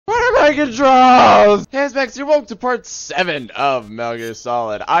Dragon Draws! Hey, Max, you're welcome to part 7 of Metal Gear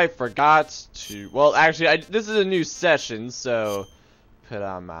Solid. I forgot to, well, actually, this is a new session, so put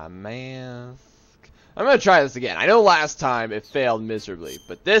on my mask. I'm gonna try this again. I know last time it failed miserably,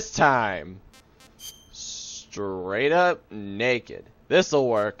 but this time, straight up naked. This'll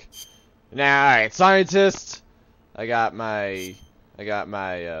work. Now, alright, scientist. I got my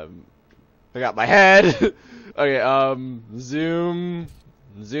head. Okay,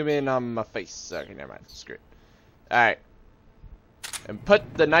 zoom in on my face. Okay, never mind. Screw it. Alright. And put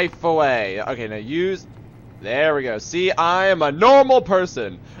the knife away. Okay, now use... There we go. See, I am a normal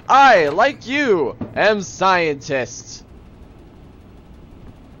person. I, like you, am scientist.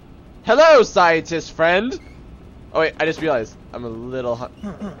 Hello, scientist friend. Oh, wait, I just realized I'm a little...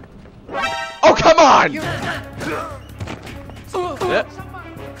 Oh, come on! Yep.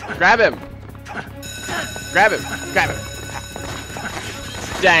 Grab him. Grab him. Grab him.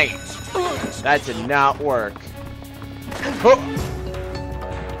 Dang it. That did not work. Oh.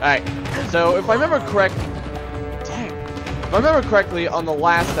 Alright, so if I remember correctly... Dang. If I remember correctly, on the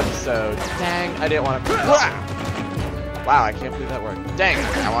last episode... Dang, I didn't want to... Wow, I can't believe that worked. Dang it.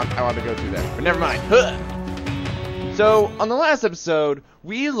 I want to go through there. But never mind. So, on the last episode,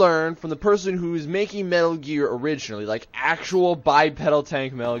 we learned from the person who's making Metal Gear originally, like actual bipedal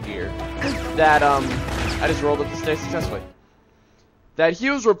tank Metal Gear, that, I just rolled up the stairs successfully. That he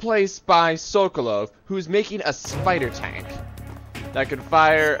was replaced by Sokolov, who's making a spider tank that could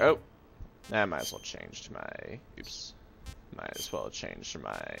fire... Oh, I might as well change to my... Oops. Might as well change to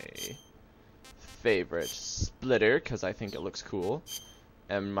my favorite splitter, because I think it looks cool.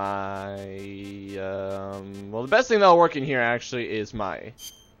 And my... well, the best thing that'll work in here, actually, is my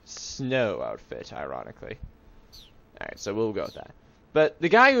snow outfit, ironically. Alright, so we'll go with that. But the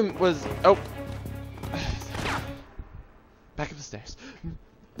guy who was... Oh! Back up the stairs.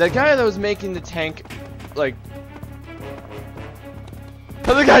 That guy that was making the tank, like...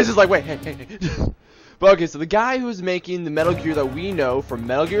 The other guy's just like, wait, hey. But okay, so the guy who's making the Metal Gear that we know from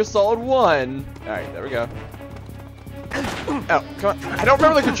Metal Gear Solid 1... Alright, there we go. Oh, come on. I don't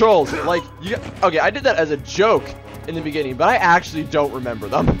remember the controls. Like, okay, I did that as a joke in the beginning, but I actually don't remember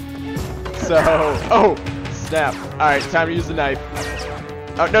them. So, oh, snap. Alright, time to use the knife.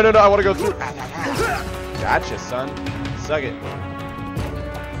 Oh, no, I want to go through. Gotcha, son. Suck it.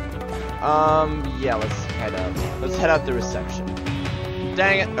 Yeah, let's head up. Let's head out the reception.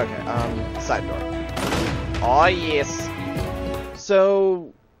 Dang it. Okay, side door. Oh, yes.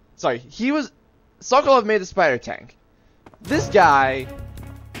 So, sorry, Sokolov made the spider tank. This guy...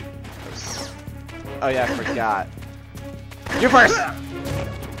 Oh yeah, I forgot. You first!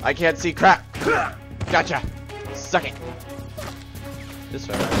 I can't see crap. Gotcha. Suck it. This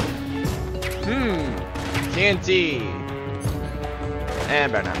way. TNT.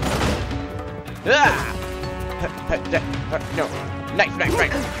 And burn out. Ah! No. Knife.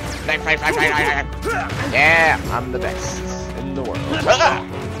 Yeah, I'm the best in the world. Ah!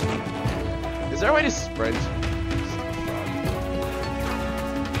 Is there a way to sprint?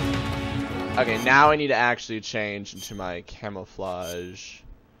 Okay, now I need to actually change into my camouflage.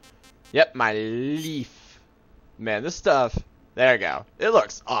 Yep, my leaf. Man, this stuff, there you go. It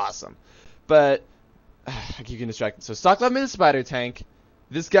looks awesome. But, I keep getting distracted. So, Sokolov made the spider tank.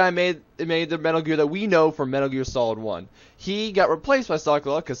 This guy made the Metal Gear that we know from Metal Gear Solid 1. He got replaced by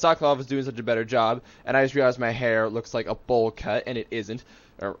Sokolov because Sokolov was doing such a better job. And I just realized my hair looks like a bowl cut, and it isn't.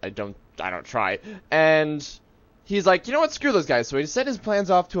 Or, I don't try it. And... he's like, you know what, screw those guys. So he sent his plans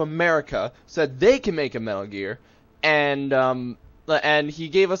off to America so that they can make a Metal Gear. And he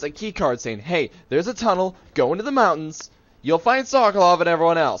gave us a key card saying, hey, there's a tunnel, go into the mountains, you'll find Sokolov and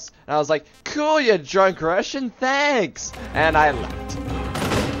everyone else. And I was like, cool, you drunk Russian, thanks. And I left.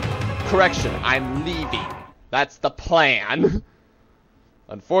 Correction, I'm leaving. That's the plan.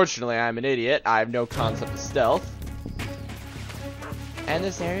 Unfortunately, I'm an idiot. I have no concept of stealth. And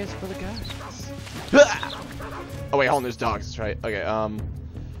this area is full of guys. Oh wait, hold on, there's dogs, that's right. Okay, gonna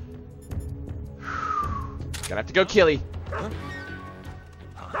have to go killy.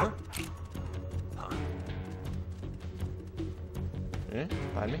 Eh?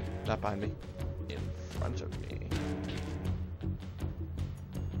 Behind me? Not behind me. In front of me.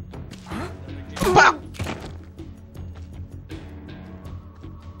 Pow!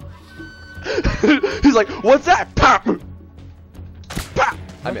 He's like, what's that? Pow! Pow!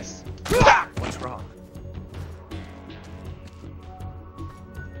 I missed. Pow! What's wrong?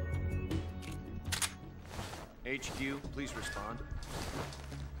 HQ, please respond.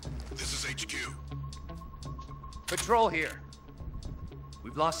 This is HQ. Patrol here.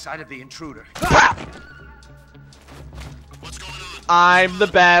 We've lost sight of the intruder. What's going on? I'm the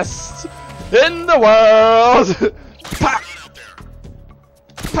best in the world. Pop.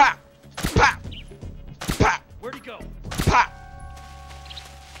 Pop. Pop. Pop. Where'd he go? Pop.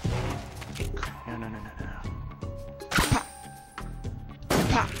 No, no, no, no, no. Pop.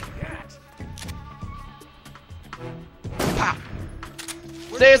 Pop. Pop.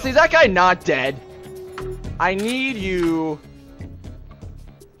 Seriously, is that guy not dead? I need you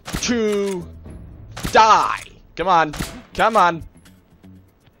to die. Come on. Come on.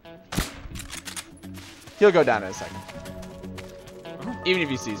 He'll go down in a second. Even if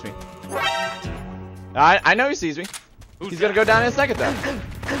he sees me. I know he sees me. He's gonna go down in a second though.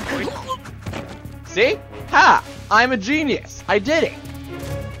 See? Ha! I'm a genius. I did it.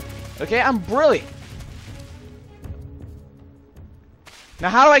 Okay, I'm brilliant. Now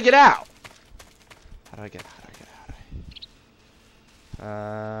how do I get out? How do I get out?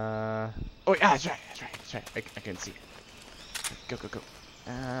 Oh yeah, that's right. I can see it. Go.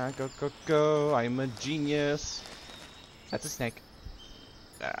 Go. I'm a genius. That's a snake.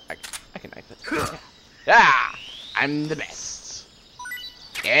 I can knife it. Yeah. I'm the best.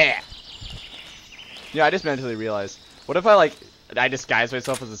 Yeah. Yeah, I just mentally realized. What if I disguise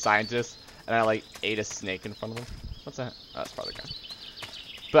myself as a scientist and I ate a snake in front of him? What's that? Oh, that's probably the guy.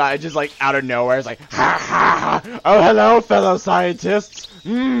 But I just out of nowhere, it's like, ha ha! Oh, hello, fellow scientists!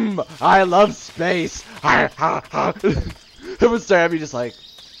 I love space! Ha ha ha! It would stare at me just like,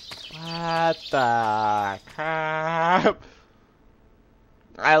 what the crap?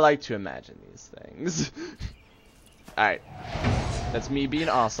 I like to imagine these things. Alright. That's me being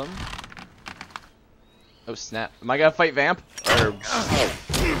awesome. Oh, snap. Am I gonna fight Vamp? Or...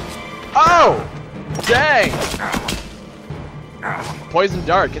 Oh! Dang! Poison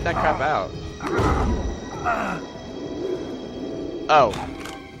dart, get that crap out. Oh.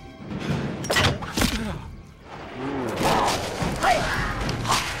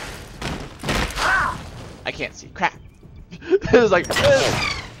 I can't see. Crap. It was like,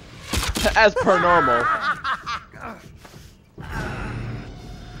 as per normal.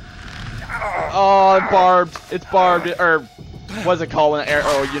 Oh, barbed. It's barbed. Or, what's it called when an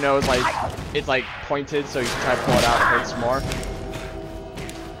arrow, it's like pointed, so you can try to pull it out, it hurts more.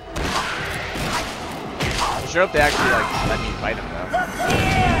 I sure hope they actually, let me fight him,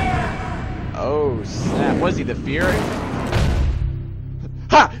 though. Oh, snap. Was he the fear?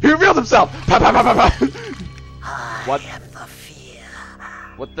 Ha! He revealed himself! Pa, pa, pa, pa, pa. What? I am the fear.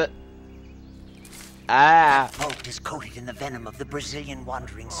 What the? Ah. The throat is coated in the venom of the Brazilian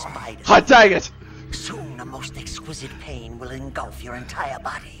wandering spider. Hot dang it! Soon a most exquisite pain will engulf your entire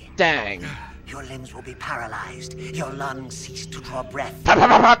body. Dang. Your limbs will be paralyzed. Your lungs cease to draw breath. Pop, pop,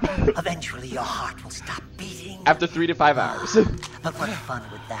 pop, pop. Eventually your heart will stop beating. After 3 to 5 hours. But what fun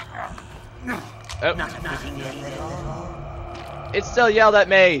would that be? Oh. Not a beating at all. It still yelled at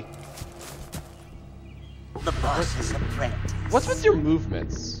me. The boss's apprentice. What's with your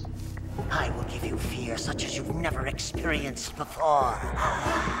movements? I will give you fear such as you've never experienced before.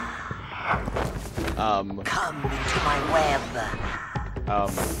 Come into my web.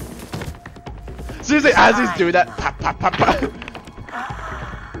 Seriously, as he's doing that, pop, pop, pop, pop.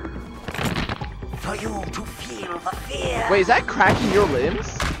 For you to feel the fear. Wait, is that cracking your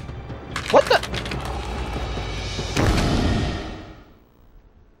limbs? What the?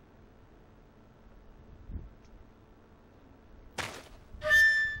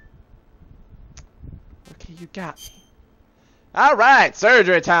 Okay, you got me. Alright,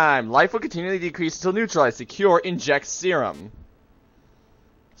 surgery time! Life will continually decrease until neutralized. Secure, inject serum.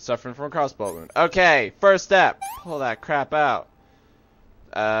 Suffering from a crossbow wound. Okay, first step. Pull that crap out.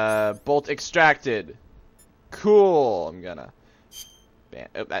 Bolt extracted. Cool. I'm gonna...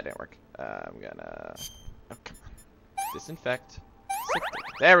 Oh, that didn't work. I'm gonna... Oh, come on. Disinfect.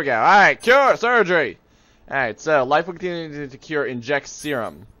 There we go. Alright, cure! Surgery! Alright, so life will continue to cure, inject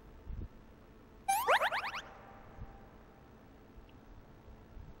serum.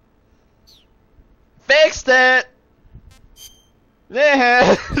 Fixed it!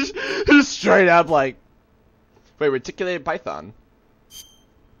 Yeah! Just straight up like... Wait, reticulated python.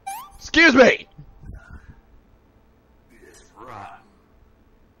 Excuse me!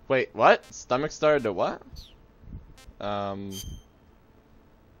 Wait, what? Stomach started to what?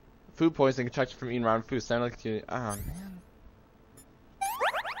 Food poisoning contracted from eating raw food. Sounded like you... Oh, man.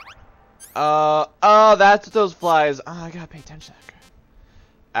 Oh, that's what those flies... Oh, I gotta pay attention to that.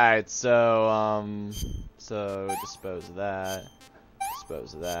 Alright, so dispose of that.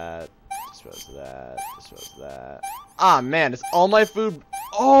 Dispose of that. Dispose of that. Dispose of that. Ah, man, it's all my food.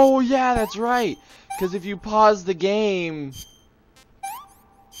 Oh, yeah, that's right. Because if you pause the game...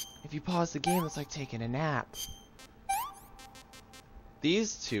 it's like taking a nap.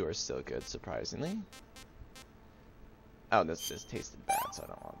 These two are still good, surprisingly. Oh, this tasted bad, so I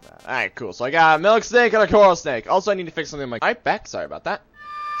don't want that. Alright, cool. So I got a milk snake and a coral snake. Also, I need to fix something like... Alright, back. Sorry about that.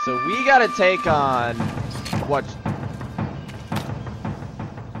 So we gotta take on... What...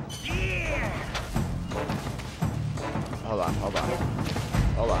 Hold on, hold on.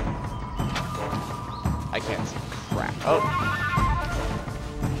 Hold on. I can't see crap. Oh.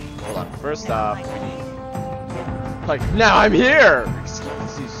 Hold on. First off... Like, now I'm here!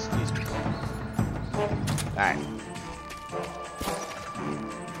 Excuse me. Alright.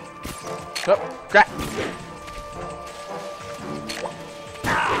 Oh, crap.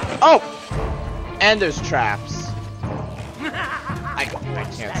 Oh! And there's traps. I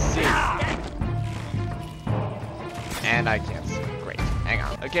can't see. And I can't see. Great. Hang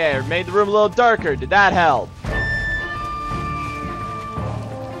on. Okay, I made the room a little darker. Did that help?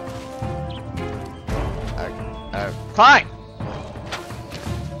 Fine!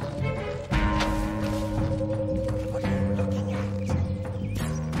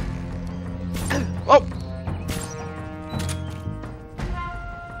 Oh!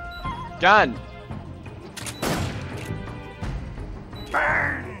 Gun!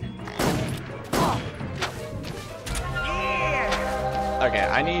 Okay,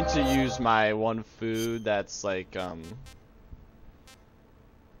 I need to use my one food that's like,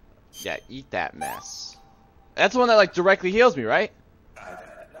 yeah, eat that mess. That's the one that like directly heals me, right?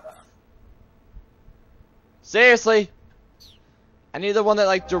 Seriously? I need the one that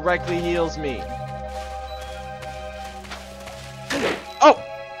like directly heals me. Oh!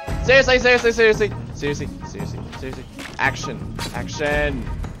 Seriously. Action.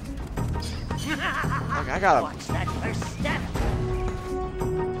 Look, I gotta... Watch that first step.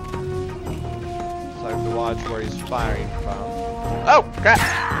 So I have to watch where he's firing from. Oh, crap!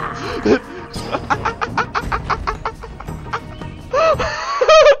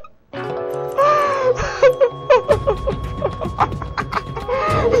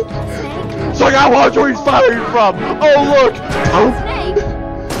 So I gotta watch where he's firing from! Oh, look! Snake.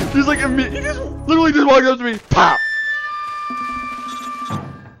 He's like, he just literally just walked up to me. Pop!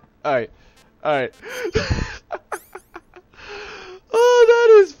 Alright. Oh, that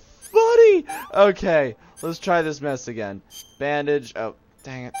is funny! Okay, let's try this mess again. Bandage. Oh,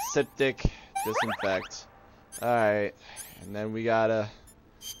 dang it. Septic. Disinfect. Alright. And then we gotta...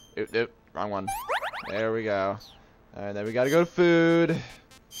 Oop, wrong one. There we go. And then we gotta go to food.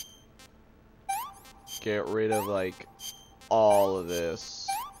 Get rid of, like, all of this.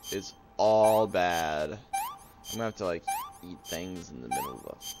 It's all bad. I'm gonna have to, like, eat things in the middle of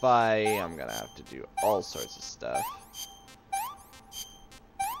a fight. I'm gonna have to do all sorts of stuff.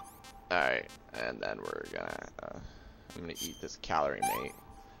 Alright, and then we're gonna, I'm gonna eat this calorie mate.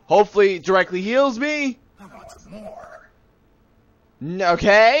 Hopefully it directly heals me! I want more.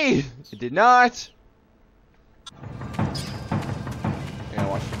 Okay! It did not! I gotta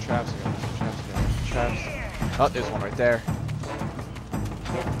watch the traps, Oh, there's one right there.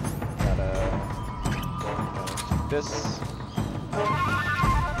 Gotta keep this.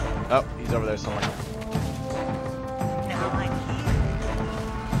 Oh, he's over there somewhere. Now I'm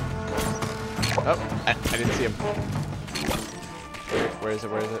Oh, I didn't see him. Where is it?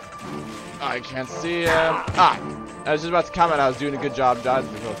 Oh, I can't see him. Ah! I was just about to comment I was doing a good job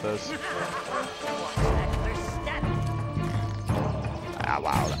dodging both those. Ah,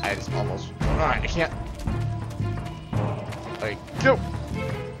 wow. I just almost... Alright, I can't... Like, go!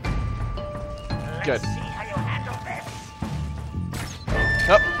 Good. See how you handle this.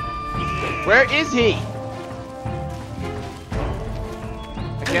 Oh! Where is he?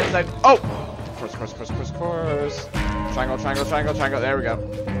 I can't say... Oh! Course. Triangle. There we go.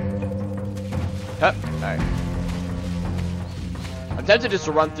 Alright. I'm tempted just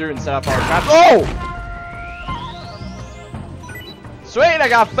to run through and set up our traps. Oh! Sweet, I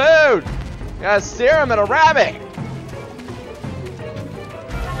got food! Got a serum and a rabbit!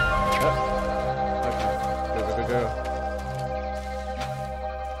 Okay. Go.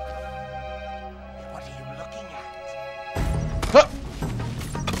 What are you looking at? Huh.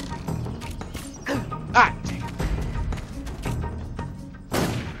 Ah!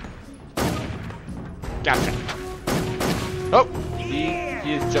 Gotcha. Oh!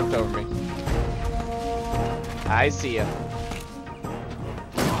 He just jumped over me. I see ya.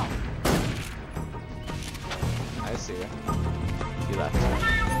 He left.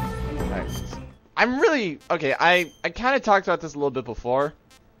 Alright. I'm really... Okay, I kind of talked about this a little bit before.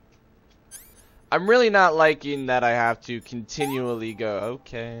 I'm really not liking that I have to continually go,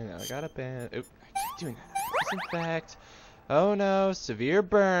 okay, now I got a band. Oop, I keep doing that. Disinfect. Oh no, severe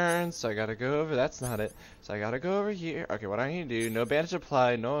burns. So I gotta go over. That's not it. So I gotta go over here. Okay, what I need to do? No bandage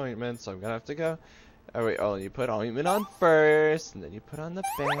applied, no ointment. So I'm gonna have to go. Oh wait, oh, you put ointment on first, and then you put on the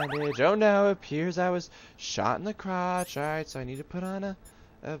bandage. Oh no, it appears I was shot in the crotch. Alright, so I need to put on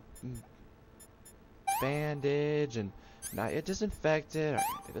a bandage, and not yet disinfected. I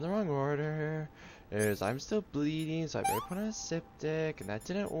did it in the wrong order. I'm still bleeding, so I better put on a septic, and that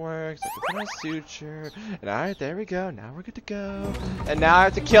didn't work, so I have to put on a suture. And alright, there we go. Now we're good to go. And now I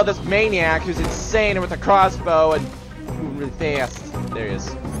have to kill this maniac who's insane and with a crossbow and moving really fast. There he is.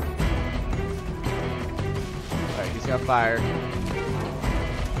 Alright, he's gonna fire.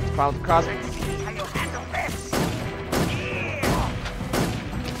 Problem with the crossbow. Let's see how you handle this.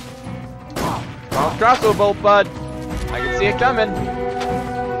 Problem with the crossbow bolt, bud. I can see it coming.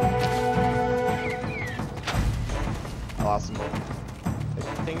 Awesome. I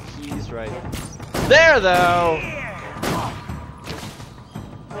think he's right there, though.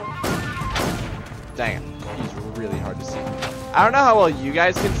 Dang it. He's really hard to see. I don't know how well you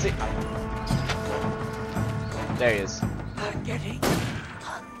guys can see. There he is. I'm getting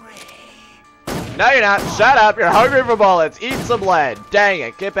hungry. No, you're not. Shut up. You're hungry for bullets. Eat some lead. Dang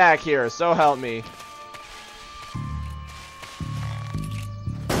it. Get back here. So help me.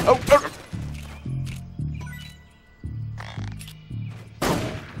 Oh.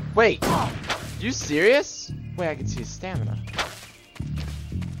 Wait. You serious? Wait, I can see his stamina.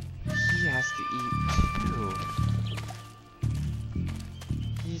 He has to eat too.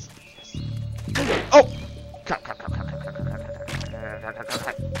 He's. Oh!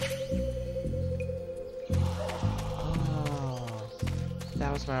 Oh,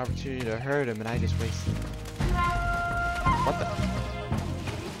 that was my opportunity to hurt him, and I just wasted it. What the?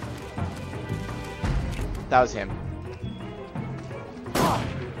 That was him.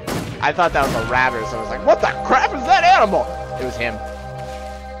 I thought that was a rabbit, so I was like, what the crap is that animal? It was him.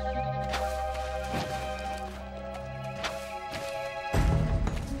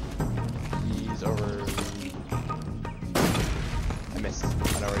 He's over. I missed. I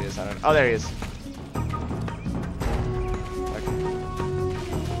know where he is. I don't. Oh, there he is. Okay.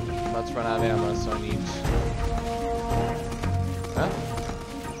 Let's run out of ammo, so I need. Huh?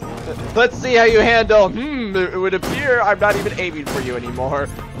 Let's see how you handle. It would appear I'm not even aiming for you anymore.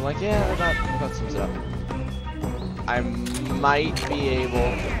 I'm like, yeah, that sums it up. I might be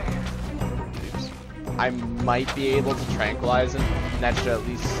able. Oops. I might be able to tranquilize him, and that should at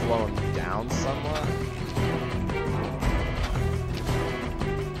least slow him down somewhat.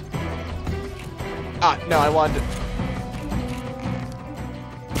 Ah, no, I wanted to.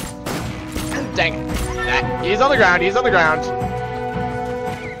 Dang it. He's on the ground. He's on the ground.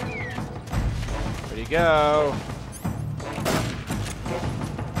 Where'd he go?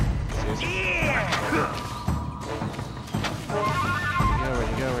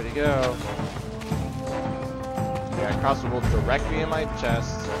 Where'd he go? Yeah, crossbow bolt directly in my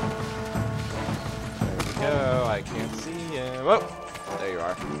chest. There we go. I can't see him. Whoa! There you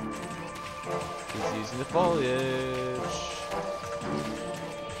are. He's using the foliage.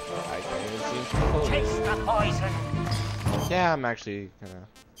 I can't even see the foliage. Taste the poison. Yeah, I'm actually gonna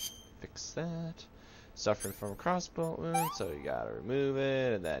fix that. Suffering from a crossbow wound, so you gotta remove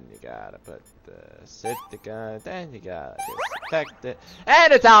it, and then you gotta put the septic on it, then you gotta disinfect it,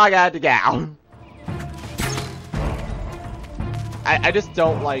 and it's all I got to go. I just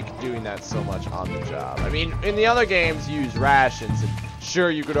don't like doing that so much on the job. I mean, in the other games, you use rations, and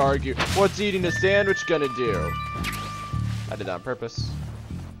sure, you could argue, what's eating a sandwich gonna do? I did that on purpose.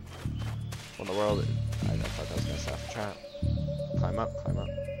 What in the world? I thought that was gonna set up a trap. Climb up, climb up.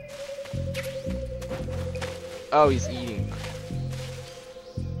 Oh, he's eating.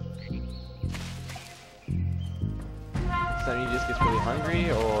 Does that mean he just gets really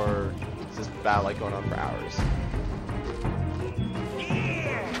hungry, or is this battle like going on for hours?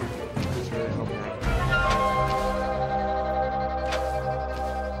 Just really hoping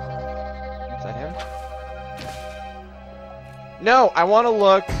Is that him? No, I want to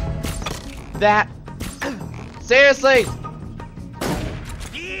look. That. Seriously.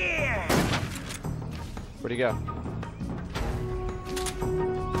 Where'd he go?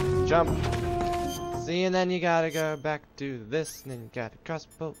 Jump. See, and then you gotta go back to this, and then you gotta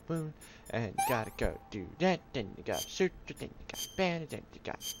crossbow wound, and you gotta go do that, then you gotta shoot, then you gotta bandage, then you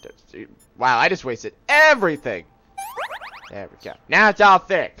gotta shoot. Wow, I just wasted everything. There we go. Now it's all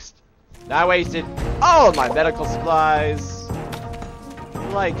fixed. I wasted all of my medical supplies.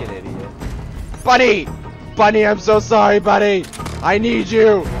 Like an idiot. Buddy! Buddy, I'm so sorry, buddy! I need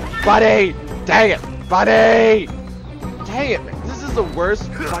you! Buddy! Dang it! Buddy! Dang it, man. This is the worst.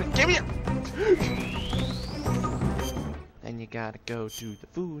 Buddy, give me it! Thank gotta go to the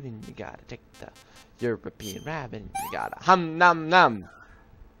food, and you gotta take the European rabbit, and you gotta hum num num.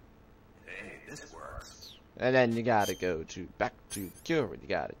 Hey, this works. And then you gotta go back to the cure, and you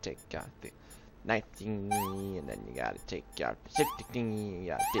gotta take out the knife thingy, and then you gotta take out the septic thingy, you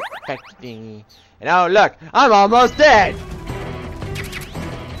gotta take the factory thingy. And oh look, I'm almost dead!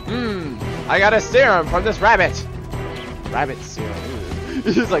 I got a serum from this rabbit! Rabbit serum.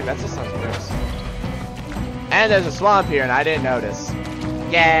 He's like, that just sounds gross. And there's a swamp here, and I didn't notice.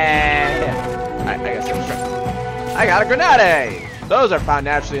 Yeah! I guess that's true. I got a grenade! Those are found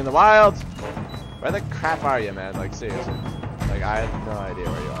naturally in the wild. Where the crap are you, man? Like, seriously. Like, I have no idea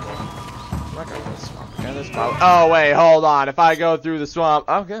where you are. I'm not gonna go to the swamp. Yeah, there's probably... Oh, wait, hold on. If I go through the swamp...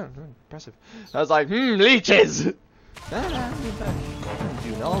 Okay, impressive. I was like, leeches! I'm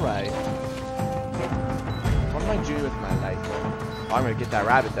doing alright. What am I doing with my life? Oh, I'm gonna get that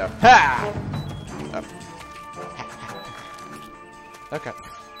rabbit, though. Ha! Oh. Okay.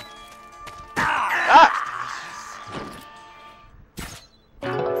 Ah!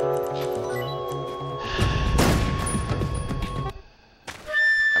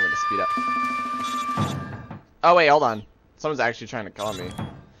 I'm gonna speed up. Oh wait, hold on. Someone's actually trying to call me.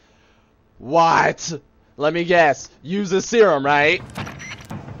 What? Let me guess. Use a serum, right?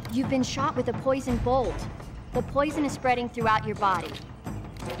 You've been shot with a poison bolt. The poison is spreading throughout your body.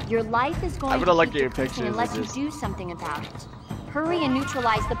 Your life is going to keep decreasing unless you do something about it. Hurry and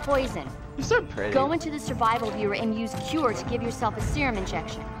neutralize the poison. You're so pretty. Go into the survival viewer and use Cure to give yourself a serum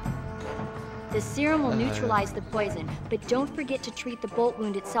injection. The serum will neutralize the poison, but don't forget to treat the bolt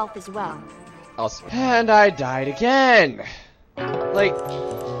wound itself as well. And I died again. Like,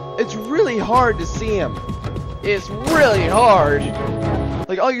 it's really hard to see him. It's really hard.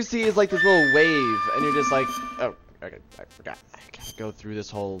 Like, all you see is like this little wave, and you're just like, oh, okay, I forgot. I gotta go through this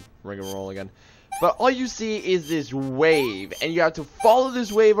whole rigmarole again. But all you see is this wave, and you have to follow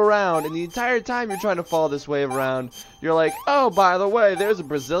this wave around, and the entire time you're trying to follow this wave around, you're like, oh, by the way, there's a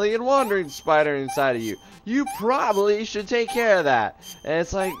Brazilian wandering spider inside of you. You probably should take care of that. And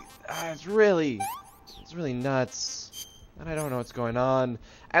it's like, it's really nuts. And I don't know what's going on.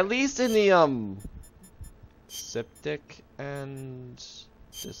 At least in the, septic and...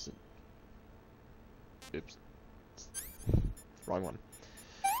 Oops. Wrong one.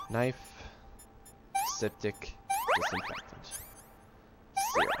 Knife. Septic. Disinfectant.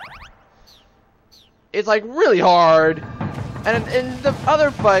 Serum. It's like really hard. And in the other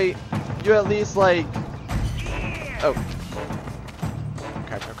fight, you at least like... Oh.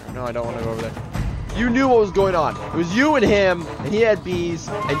 Crap. No, I don't want to go over there. You knew what was going on. It was you and him, and he had bees,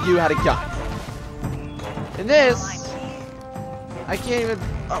 and you had a gun. In this, I can't even...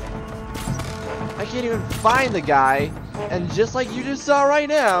 Oh. I can't even find the guy. And just like you just saw right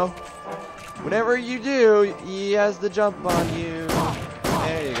now, whenever you do, he has the jump on you.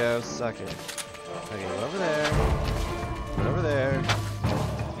 There you go, suck it. Okay, go over there. Go over there.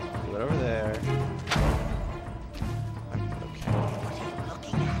 Go over there.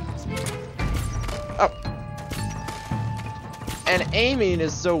 Okay. Oh. And aiming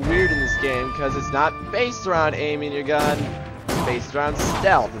is so weird in this game because it's not based around aiming your gun. It's based around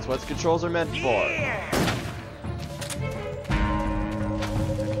stealth. It's what controls are meant for.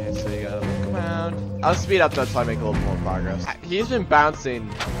 I'll speed up though so I make a little more progress. He's been bouncing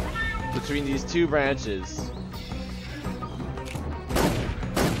between these two branches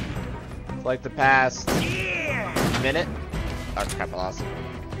for like the past minute. Oh crap, I lost him.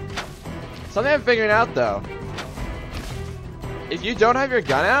 Something I'm figuring out though. If you don't have your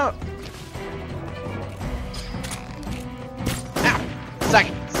gun out... Ow!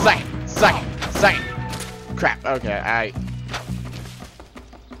 Second! Crap, okay,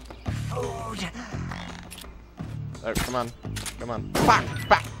 Oh, come on. Fuck!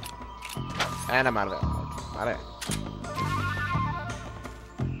 And I'm out of there. Out of there.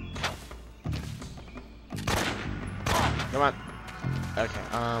 Come on. Okay,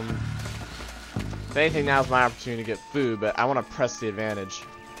 if anything, now's my opportunity to get food, but I want to press the advantage.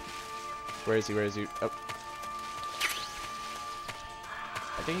 Where is he? Oh.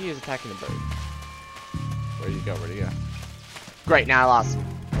 I think he is attacking the bird. Where'd he go? Great, now I lost him.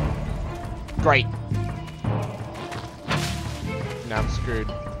 Great. Now I'm screwed.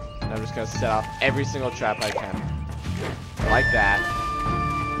 And I'm just gonna set off every single trap I can. Like that.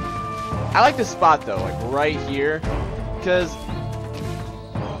 I like this spot though, like right here. Because...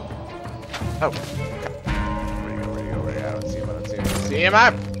 Oh. Where'd he go? I don't see him.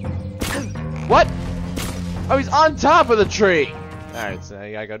 What? Oh, he's on top of the tree. Alright, so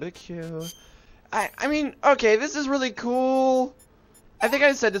I gotta go to the queue. I mean, okay, this is really cool. I think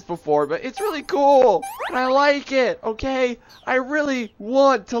I said this before, but it's really cool. And I like it, okay? I really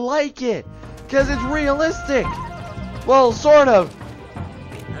want to like it. Because it's realistic. Well, sort of.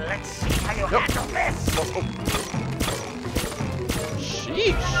 Let's see how you handle this.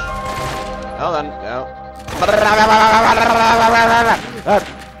 Sheesh. Hold on, no.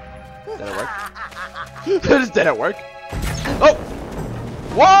 Did it work? This didn't work. Oh!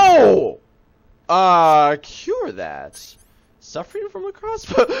 Whoa! Cure that. Suffering from a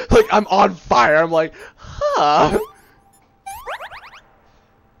crossbow? Like, I'm on fire. I'm like, huh?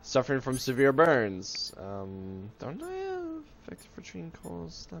 Suffering from severe burns. Don't I have effects for treating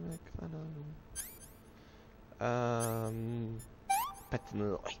cold, stomach, venom? Put a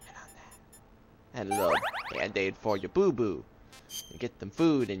little ointment on that. And a little band-aid for your boo-boo. And get them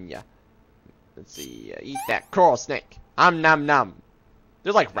food in ya. Let's see, eat that coral snake. Nom nom.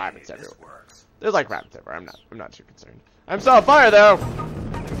 There's like rabbits everywhere. There's like rabbits everywhere. I'm not too concerned. I'm still on fire though.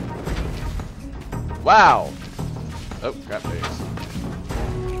 Wow. Oh crap, there he is.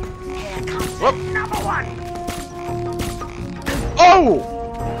 Whoop. Number one. Oh!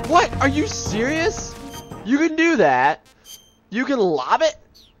 What? Are you serious? You can do that? You can lob it?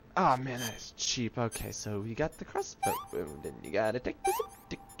 Oh man, that is cheap. Okay, so you got the crossbow, then you gotta take the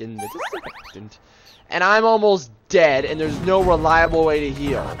septic and the disinfectant. And I'm almost dead, and there's no reliable way to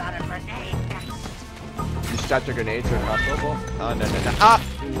heal. You strapped your grenade to a crossbow bolt? Oh, no. Ah!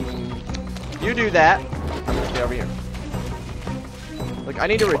 You do that. I'm gonna stay over here. Look, I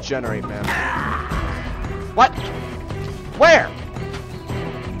need to regenerate, man. What? Where?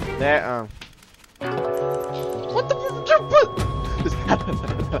 There, What the?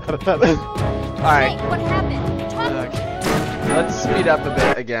 Alright. Hey, what happened? Okay. Let's speed up a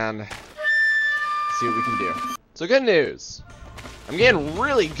bit again. See what we can do. So good news. I'm getting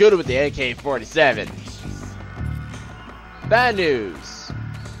really good with the AK-47. Bad news.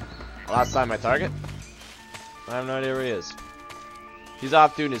 I lost sight of my target. I have no idea where he is. He's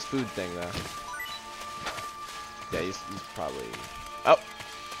off doing his food thing though. Yeah, he's probably. Oh.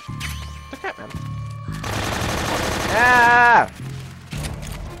 The crap, man. Ah!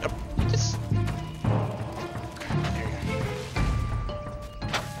 Oh, just.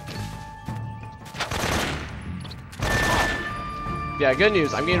 Yeah, good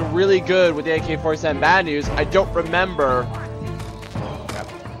news. I'm getting really good with the AK-47. Bad news. I don't remember.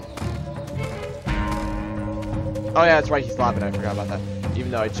 Oh yeah, that's right. He's lobbing. I forgot about that.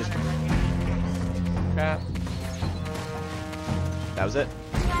 Even though I just. Crap. That was it.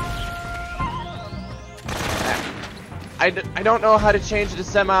 I don't know how to change it to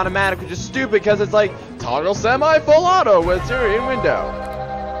semi-automatic, which is stupid because it's like toggle semi-full auto with steering window.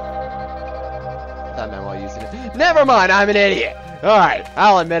 That meant while using it. Never mind, I'm an idiot. All right,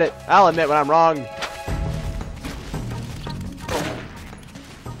 I'll admit it. I'll admit when I'm wrong.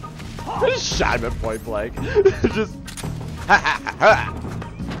 I just shot him at point blank. Just ha ha ha ha.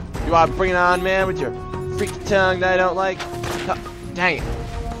 You want to bring it on, man, with your freaky tongue that I don't like? Oh, dang it.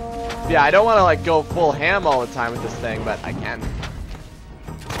 Yeah, I don't want to like go full ham all the time with this thing, but I can.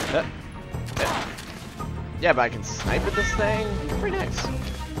 Yeah, but I can snipe at this thing. Pretty nice.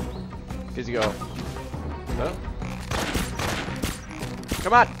 Because you go. Oh.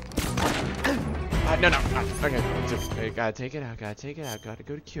 Come on. No. Okay. Gotta take it out. Gotta take it out. Gotta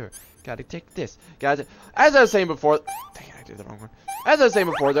go to cure. Gotta take this. Gotta. As I was saying before. Dang it, I did the wrong one. As I was saying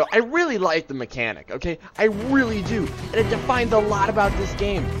before, though, I really like the mechanic, okay? I really do. And it defines a lot about this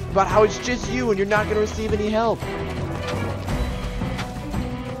game. About how it's just you and you're not going to receive any help.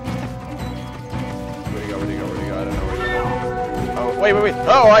 Where'd he go? I don't know where he go. Oh, wait.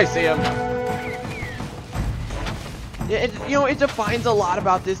 Oh, I see him. Yeah, it defines a lot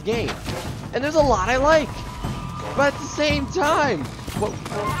about this game. And there's a lot I like. But at the same time... Whoa.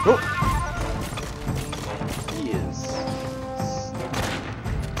 Oh. He is...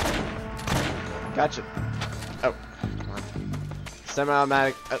 Gotcha. Oh, come on.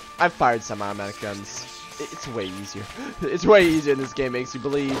 Semi-automatic. I've fired semi-automatic guns. It's way easier. It's way easier than this game makes you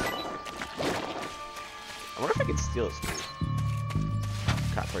believe. I wonder if I can steal his food.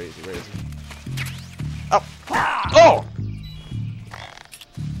 Crap, where is he? Oh! Oh!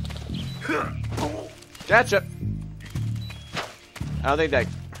 Gotcha. I don't think that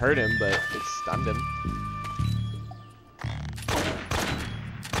hurt him, but it stunned him.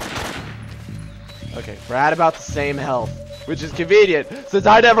 Okay, we're at about the same health, which is convenient since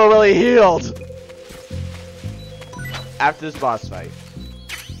I never really healed after this boss fight.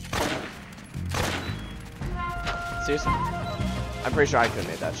 Seriously? I'm pretty sure I could have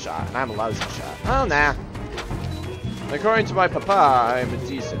made that shot, and I'm a lousy shot. Oh, nah. According to my papa, I'm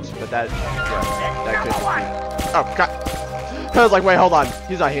decent, but that could be... Oh, God. I was like, wait, hold on.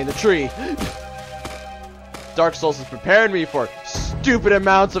 He's not hitting the tree. Dark Souls is preparing me for stupid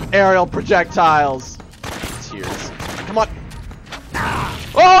amounts of aerial projectiles. Tears. Come on.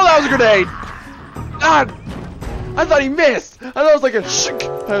 Oh, that was a grenade. Ah, I thought he missed. I thought it was like a shink.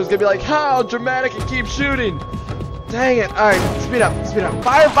 I was gonna be like, how dramatic and keep shooting. Dang it. Alright, speed up, speed up.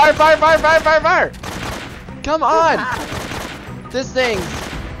 Fire, fire, fire, fire, fire, fire, fire. Come on. This thing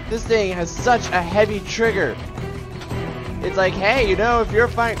has such a heavy trigger. It's like, hey, you know, if you're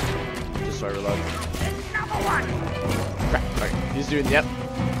fine. Just so I reload. Crap. Okay, he's doing, yep.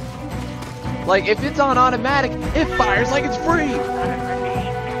 Like, if it's on automatic, it fires like it's free.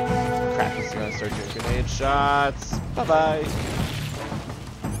 Crap, he's gonna start doing grenade shots. Bye-bye.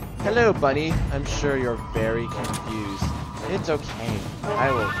 Hello, bunny. I'm sure you're very confused. It's okay.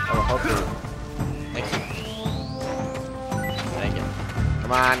 I will help you. Thank you. Thank you.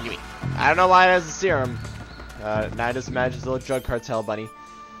 Come on, give me. I don't know why it has a serum. Now I just imagine it's a little drug cartel bunny.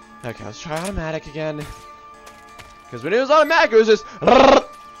 Okay, let's try automatic again. Because when it was automatic, it was just.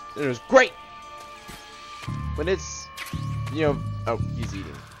 It was great. When it's, you know, oh, he's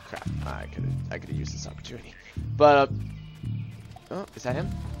eating. Crap. I could have used this opportunity. But oh, is that him?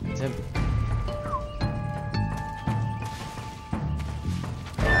 It's him.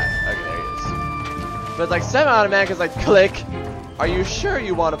 Okay, there he is. But like semi-automatic is like click. Are you sure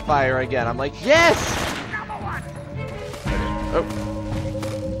you want to fire again? I'm like, yes. Oh.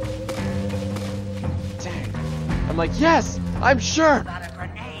 Dang. I'm like, yes. I'm sure.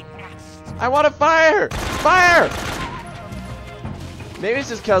 I want to fire. Fire. Maybe it's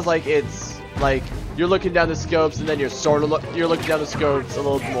just cause like it's like you're looking down the scopes and then you're sort of you're looking down the scopes a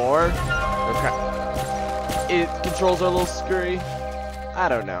little more. Okay. It controls are a little screwy. I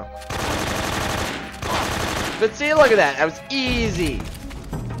don't know. But see, look at that. That was easy.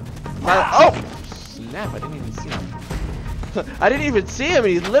 Oh! Snap, I didn't even see him. I didn't even see him,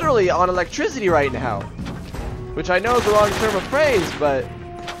 and he's literally on electricity right now. Which I know is the wrong term of phrase, but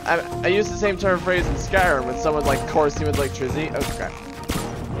I use the same term of phrase in Skyrim when someone's like coursing with electricity. Oh, crap.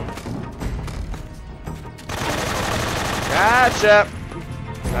 Gotcha!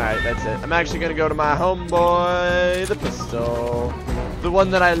 Alright, that's it. I'm actually gonna go to my homeboy, the pistol. The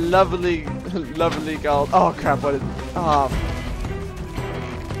one that I lovely called. Oh crap, what is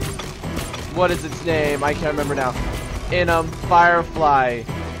what is its name? I can't remember now. Firefly.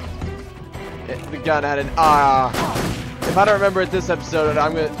 The gun had an if I don't remember it this episode,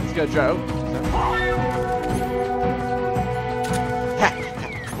 it's gonna drop.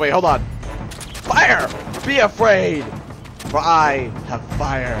 Wait, hold on. Fire! Be afraid! For I have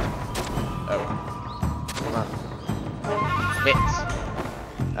fire. Oh. Come on. Hit.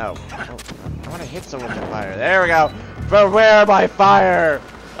 Oh. I want to hit someone with fire. There we go. Beware my fire!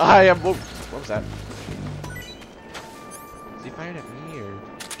 I am. Whoa. What was that? Is he firing at me or?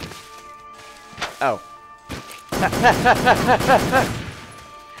 Oh.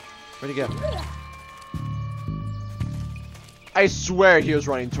 Where'd he go? I swear he was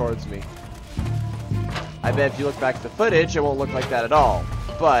running towards me. I bet if you look back at the footage, it won't look like that at all.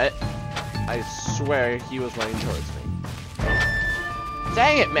 But I swear he was running towards me.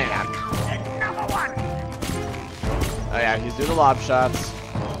 Dang it, man! Oh yeah, he's doing the lob shots.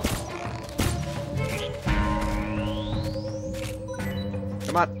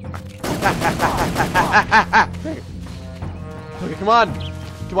 Come on. Okay, come on.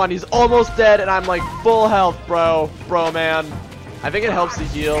 Come on, he's almost dead, and I'm like full health, bro. Bro, man. I think it helps to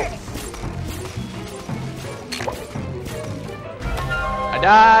heal. I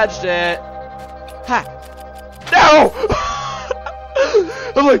dodged it. Ha! No!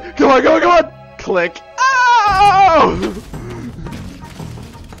 I'm like, come on, come on, come on! Click. Oh!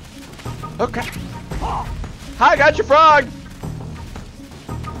 Okay. Hi, I got your frog!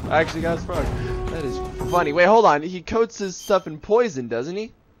 I actually got his frog. That is funny. Wait, hold on. He coats his stuff in poison, doesn't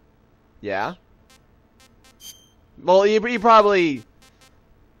he? Yeah. Well, he probably...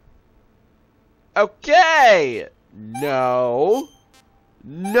 Okay! No.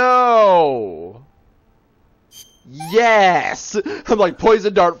 No. Yes. I'm like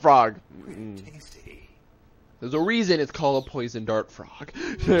poison dart frog. There's a reason it's called a poison dart frog.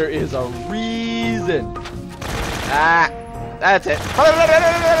 There is a reason. Ah, that's it.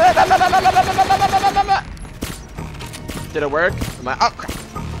 Did it work? Am I? Oh crap.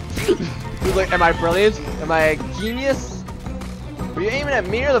 Like, am I brilliant? Am I a genius? Were you aiming at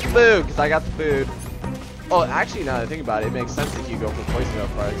me or the food? Because I got the food. Oh, actually, now that I think about it, it makes sense that you go for poison dart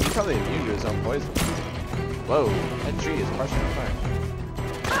frog. He's probably immune to his own poison. Whoa, that tree is partially on fire.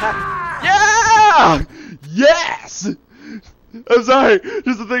 Yeah! Yes! I'm sorry,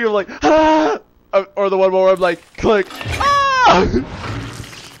 just the thing of like, ah! Or the one more where I'm like, click, ah! The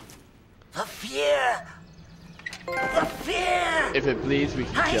fear! The fear! If it bleeds, we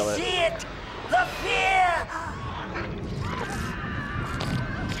can kill it. I see it! The fear!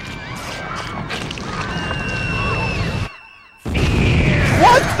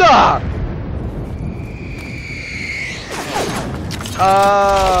 What the?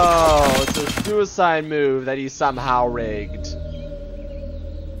 Oh, it's a suicide move that he somehow rigged.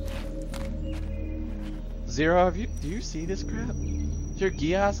 Zero, do you see this crap? Is your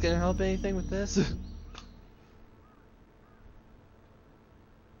Gios gonna help anything with this?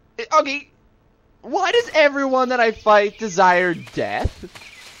 Okay, why does everyone that I fight desire death?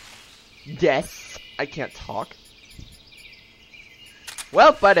 Death? I can't talk.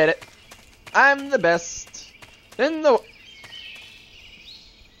 Well, I did it. I'm the best in the...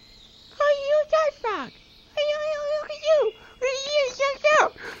 Oh, you Dark Frog! Look at you!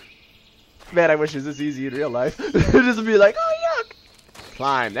 Man, I wish it was this easy in real life. Just be like, oh, yuck!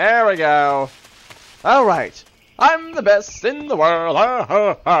 Climb, there we go. Alright. I'm the best in the world.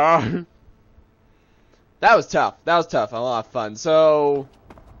 That was tough. That was tough. A lot of fun. So,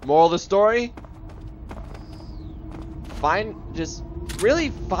 moral of the story? Just really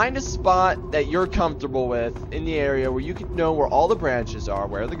find a spot that you're comfortable with in the area where you can know where all the branches are,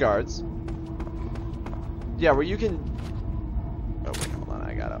 where are the guards. Yeah, where you can... Oh, wait, hold on.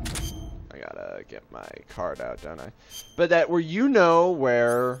 I gotta get my card out, don't I? But that where you know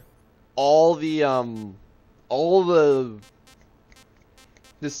where all the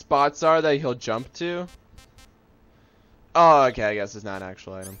spots are that he'll jump to. Oh, okay, I guess it's not an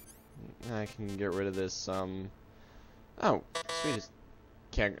actual item. I can get rid of this, oh, sweet, just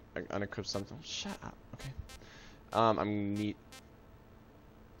can't unequip something. Shut up, okay. I'm need...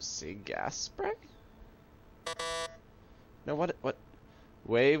 Say gas spray? No, what?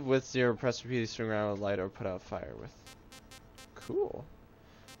 Wave with your press repeatedly swing around with light or put out fire with. Cool.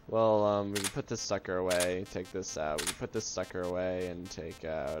 Well, we can put this sucker away, take this out. We can put this sucker away and take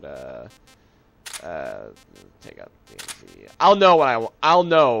out the DMZ. I'll know what I want. I'll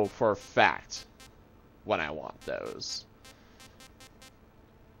know for a fact when I want those.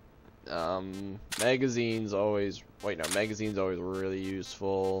 Magazines always. Wait, no, magazines always really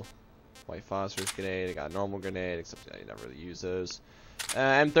useful. White phosphorus grenade. I got a normal grenade, except I never really use those.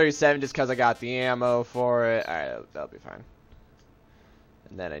 M37 just because I got the ammo for it. Alright, that'll be fine.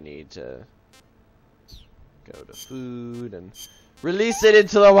 And then I need to go to food and release it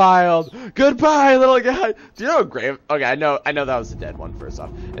into the wild. Goodbye, little guy. Do you know a grave? Okay, I know that was a dead one. First off,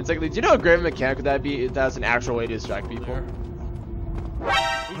 and secondly, do you know a grave mechanic would that be if that's an actual way to distract people?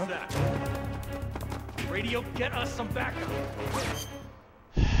 Who's that? Radio, get us some backup.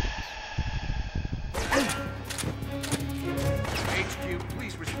 HQ,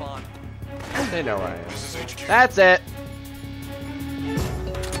 please respond. They know where I am. That's it.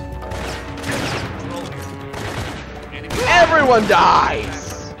 Everyone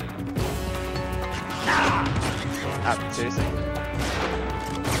dies! Seriously?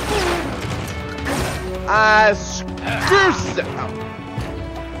 Screw oh.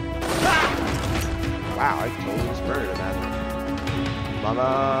 Wow, I totally just murdered that. Mama,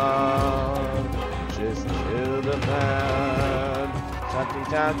 just kill the man. Something.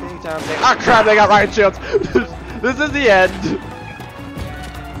 Oh crap, they got riot shields! This is the end!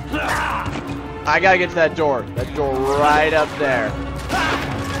 I gotta get to that door. That door right up there.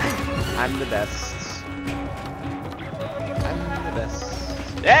 I'm the best. I'm the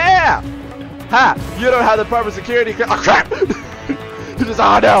best. Yeah! Ha! You don't have the proper security. Oh crap! You just,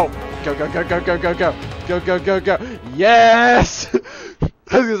 oh no! Go. Go. Yes!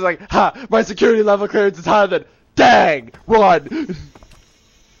 I was just like, ha! My security level clearance is higher than. Dang! Run!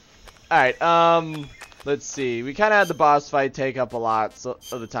 Alright, let's see. We kind of had the boss fight take up a lot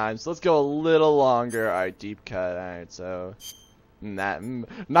of the time, so let's go a little longer. Alright, deep cut. Alright, so that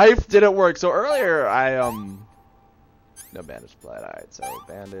knife didn't work. So earlier, no bandage blood. Alright, so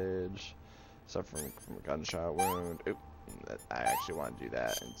bandage. Suffering from a gunshot wound. Oop, I actually want to do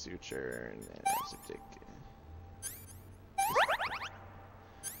that. And suture and antiseptic.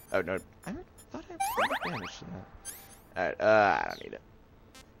 Oh no, I thought I had bandage to that. Alright, I don't need it.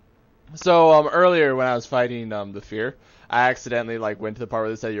 So, earlier when I was fighting, the fear, I accidentally, went to the part where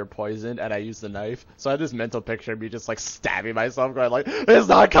they said you're poisoned, and I used the knife. So I had this mental picture of me just, stabbing myself, going it's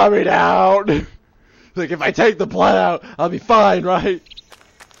not coming out! If I take the blood out, I'll be fine, right?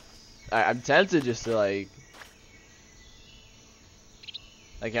 I'm tempted just to, I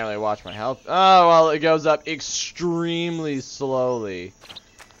can't really watch my health. Oh, well, it goes up extremely slowly.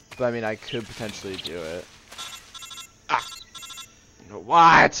 But, I mean, I could potentially do it. Ah!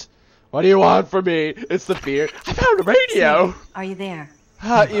 What? What do you want from me? It's the fear. I found a radio. Are you there?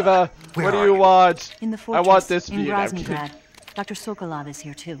 Eva, what do you want? In the fortress, I want this in view. Groznygrad. Dr. Sokolov is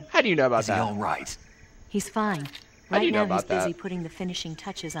here too. How do you know about that? Is he all right? He's fine. How do you Right know now he's about that? busy putting the finishing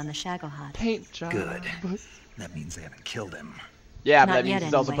touches on the Shagohod. Paint job. Good. That means they haven't killed him. Yeah, but Not that means yet,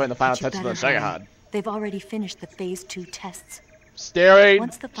 he's also anyway, putting the final but you touches on the better hurry. Shagohod. They've already finished the Phase 2 tests. Staring.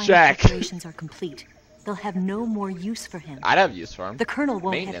 Once the final Check. preparations are complete, they'll have no more use for him. I'd have use for him. The Colonel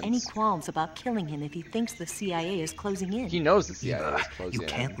won't have any Maintenance. qualms about killing him if he thinks the CIA is closing in. He knows the CIA Eva, is closing you in.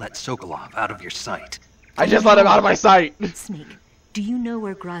 can't let Sokolov out of your sight. I just let him out of my sight. Snake, do you know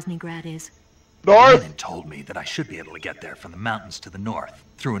where Groznygrad is? North. Grannon told me that I should be able to get there from the mountains to the north,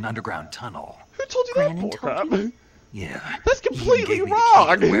 through an underground tunnel. Who told you Grannon that told bullcrap? Yeah. That's he even completely gave me the key to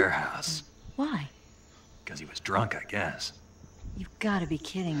wrong. the warehouse. Why? Because he was drunk, I guess. You've got to be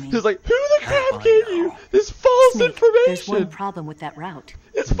kidding me. He's like, who the How crap I gave know? you this false Snake, there's one information? problem with that route.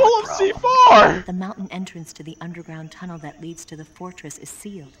 It's full of problem? C4. The mountain entrance to the underground tunnel that leads to the fortress is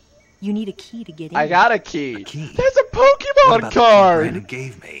sealed. You need a key to get in. I got a key. A key? There's a What Pokemon about the key card. Grannon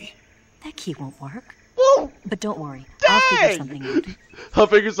gave me? That key won't work. Whoa. But don't worry, I'll figure Dang! something out. I'll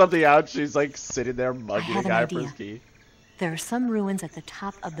figure something out. She's like sitting there I mugging have a an guy for his idea. key. There are some ruins at the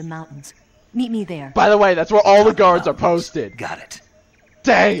top of the mountains. Meet me there. By the way, that's where all the guards are posted. Got it.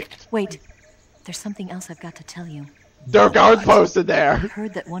 Dang it. Wait, there's something else I've got to tell you. There are guards What? posted there. I've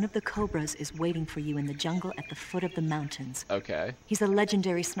heard that one of the Cobras is waiting for you in the jungle at the foot of the mountains. Okay. He's a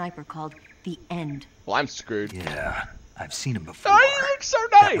legendary sniper called the End. Well, I'm screwed. Yeah, I've seen him before. Oh, he looks so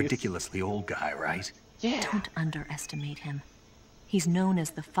That nice. ridiculously old guy, right? Yeah. Don't underestimate him. He's known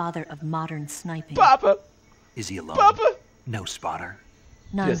as the father of modern sniping. Papa. Is he alone? Papa. No spotter?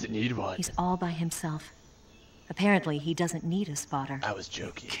 None. He doesn't need one. He's all by himself. Apparently, he doesn't need a spotter. I was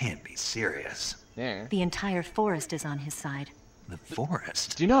joking. Can't be serious. Yeah. The entire forest is on his side. The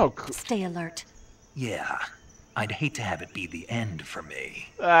forest? Do you know how cool... Stay alert. Yeah. I'd hate to have it be the end for me.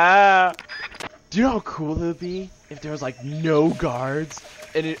 Do you know how cool it would be if there was like no guards?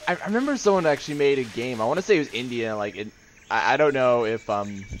 And I remember someone actually made a game. I want to say it was India. Like I don't know if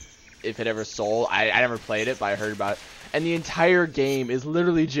it ever sold. I never played it, but I heard about it. And the entire game is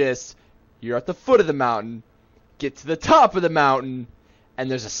literally just you're at the foot of the mountain, get to the top of the mountain, and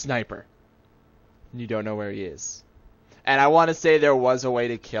there's a sniper. And you don't know where he is. And I want to say there was a way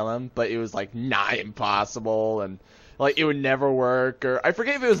to kill him, but it was like nigh impossible, and like it would never work. Or I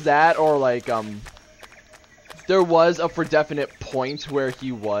forget if it was that or like there was a for definite point where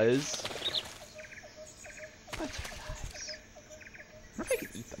he was. What's guys? I wonder if I can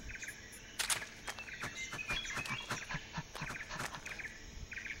eat them.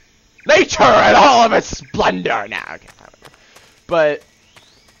 Nature and all of its splendor. Now, okay, but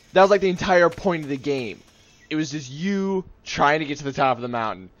that was like the entire point of the game. It was just you trying to get to the top of the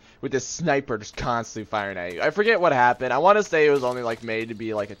mountain with this sniper just constantly firing at you. I forget what happened. I want to say it was only like made to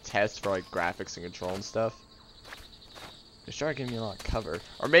be like a test for like graphics and control and stuff. They started giving me a lot of cover.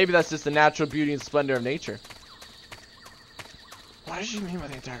 Or maybe that's just the natural beauty and splendor of nature. What did you mean by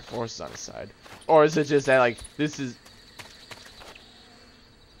the entire forest is on his side? Or is it just that like this is...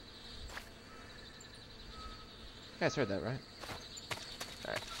 You guys heard that, right?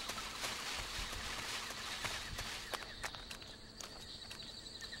 Alright.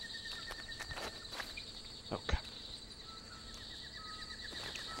 Okay.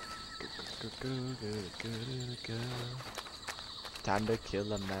 Go. Time to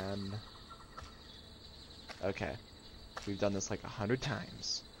kill a man. Okay. We've done this like 100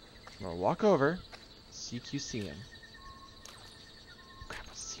 times. I'm gonna walk over, CQC him. Crap,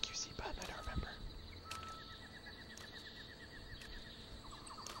 what's the CQC button? I don't remember.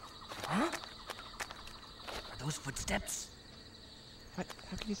 Huh? Are those footsteps? What?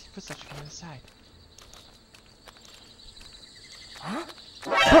 How can you see footsteps from the other side? Huh?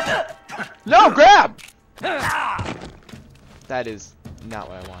 No, grab! That is not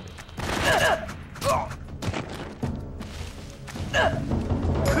what I wanted.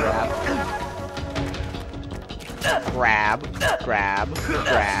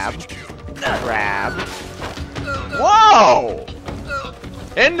 Grab. Whoa!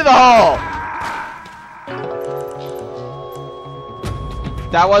 Into the hole!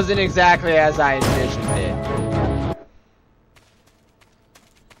 That wasn't exactly as I envisioned it.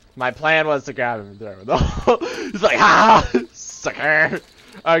 My plan was to grab him and throw him in the hole. He's like, ha! Sucker!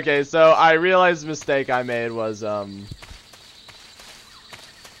 Okay, so I realized the mistake I made was, that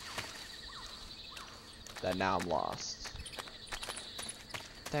now I'm lost.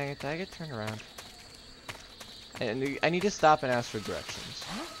 Dang it, did I get turned around? And I need to stop and ask for directions.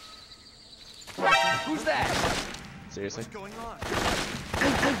 Who's that? Seriously? What's going on?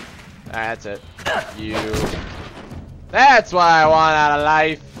 That's it. You. That's what I want out of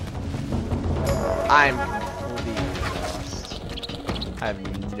life. I'm fully lost. I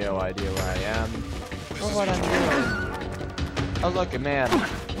have no idea where I am or what I'm doing. Oh, look, a man.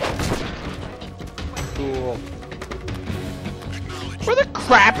 Cool. Where the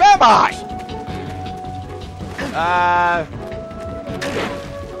crap am I?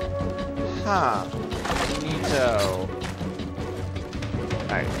 Huh. Neato.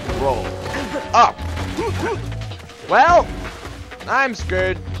 Alright, roll. Up! Well, I'm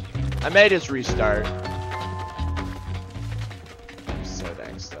screwed. I may just restart. I'm so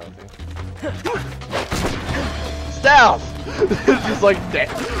dang stealthy. Stealth! just like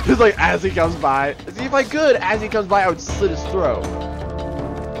as he comes by. See, if I could, as he comes by, I would slit his throat.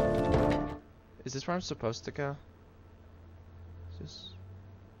 Is this where I'm supposed to go? Is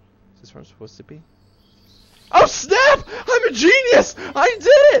this where I'm supposed to be? Oh snap! I'm a genius! I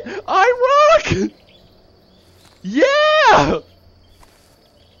did it! I rock! Yeah!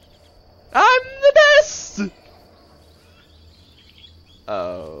 I'm the best!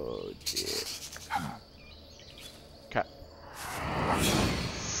 Oh dear. Okay.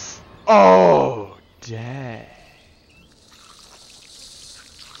 Oh dang.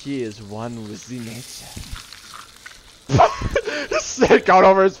 He is one with the nature. Just going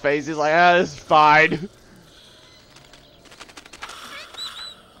over his face, he's like, ah, this is fine.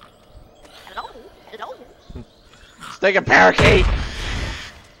 Hello? Hello? Let's take a parakeet!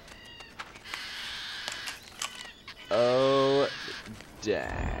 Oh,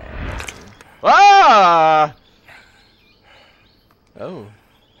 dang. Ah! Oh.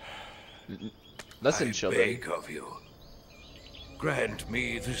 Listen, children. I beg of you, grant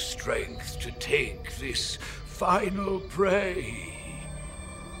me the strength to take this final prey.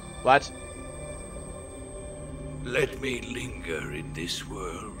 What? Let me linger in this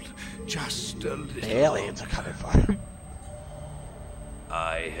world just a little. The aliens are coming for him.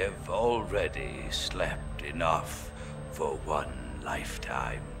 I have already slept enough for one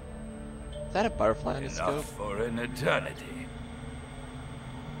lifetime. Is that a butterfly in the scope? Enough for an eternity.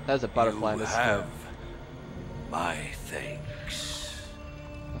 That's a butterfly in You the have scope. my thanks.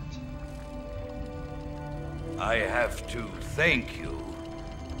 I have to thank you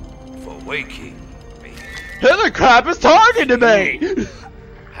for waking me. The crap is talking to me!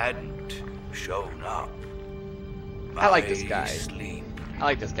 Hadn't shown up. I like this my guy. Sleep I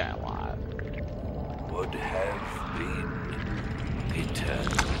like this guy a lot. would have been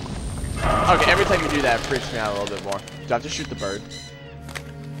eternal. Okay, every time you do that, it freaks me out a little bit more. Do I have to shoot the bird?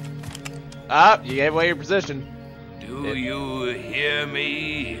 Ah, you gave away your position. Do you hear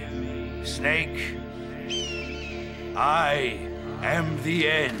me, Snake? I am the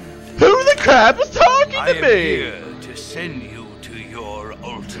end. Who the crap is talking I to am me? here to send you to your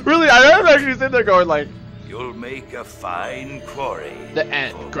ultimate. Really, I am actually sitting there going like, You'll make a fine quarry. the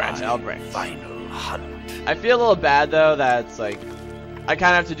end, for Grant my Albrecht. Final hunt. I feel a little bad though that it's like, I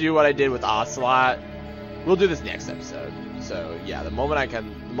kind of have to do what I did with Ocelot. We'll do this next episode. So yeah, the moment I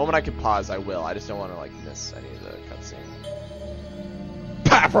can pause, I will. I just don't want to like miss any of the cutscene.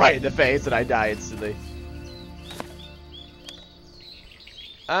 Pop right in the face and I die instantly.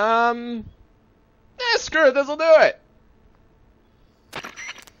 Screw it, this'll do it.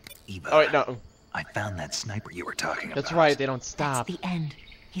 Eva, Oh wait, no. I found that sniper you were talking about. That's right, they don't stop. That's the end.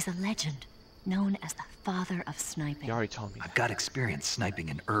 He's a legend, known as the father of sniping. You already told me. I've got experience sniping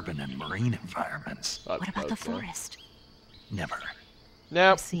in urban and marine environments. What about the forest? Never.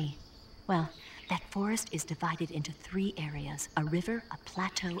 Nope. See, well, that forest is divided into 3 areas: a river, a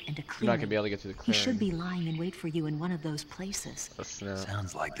plateau, and a You're clearing. not gonna be able to get through the He clearing. should be lying in wait for you in one of those places. Oh, snap.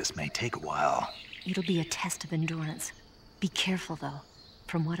 Sounds like this may take a while. It'll be a test of endurance. Be careful, though.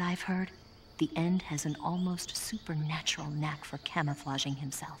 From what I've heard, the End has an almost supernatural knack for camouflaging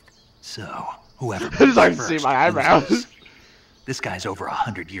himself. So, whoever I just like to first see my eyebrows. loses. This guy's over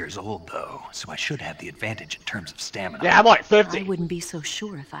 100 years old, though, so I should have the advantage in terms of stamina. Yeah, I'm like I 50. wouldn't be so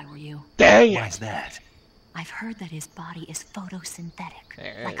sure if I were you. Dang Why's it. that? I've heard that his body is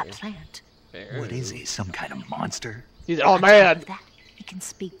photosynthetic, like a plant. What is he, some kind of monster? He's oh On top man. of that, he can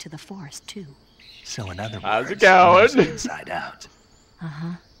speak to the forest, too. So in other words, How's it going? he knows inside out.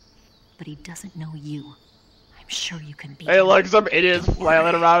 Uh-huh. But he doesn't know you. I'm sure you can beat Hey, him. look, some idiots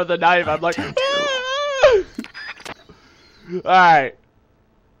flailing around with a knife. I'm like, attempt to. alright.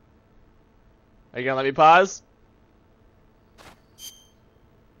 Are you gonna let me pause?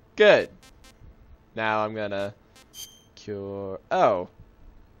 Good. Now I'm gonna cure. Oh.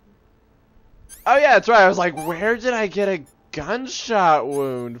 Oh, yeah, that's right. I was like, where did I get a gunshot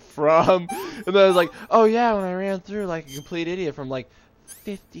wound from? And then I was like, oh, yeah, when I ran through like a complete idiot from like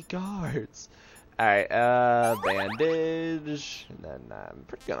 50 guards. Alright, bandage. And then I'm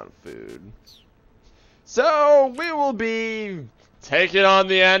pretty good on food. So, we will be taking on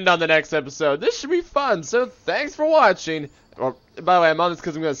the end on the next episode. This should be fun, so thanks for watching. Or, by the way, I'm on this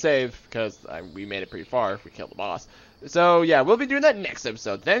because I'm going to save, because we made it pretty far. We killed the boss. So, yeah, we'll be doing that next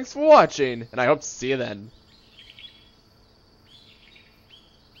episode. Thanks for watching, and I hope to see you then.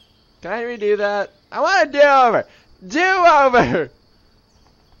 Can I redo that? I want a do-over! Do-over!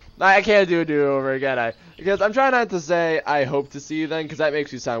 I can't do a do-over again, because I'm trying not to say I hope to see you then, because that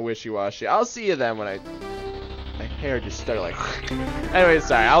makes you sound wishy-washy. I'll see you then when my hair just started like... Anyway,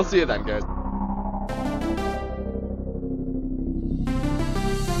 sorry, I'll see you then, guys.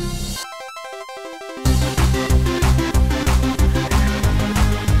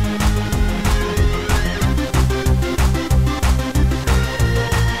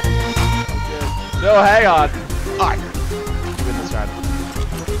 No, hang on. Alright. Win this round.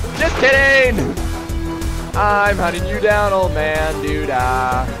 Just kidding! I'm hunting you down, old man,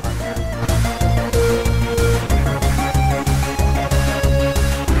 doo-dah.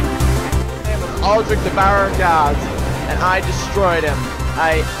 Aldrich, devourer of gods, and I destroyed him.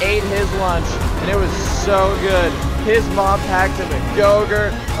 I ate his lunch, and it was so good. His mom packed him a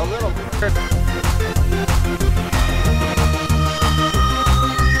Go-Gurt, a little...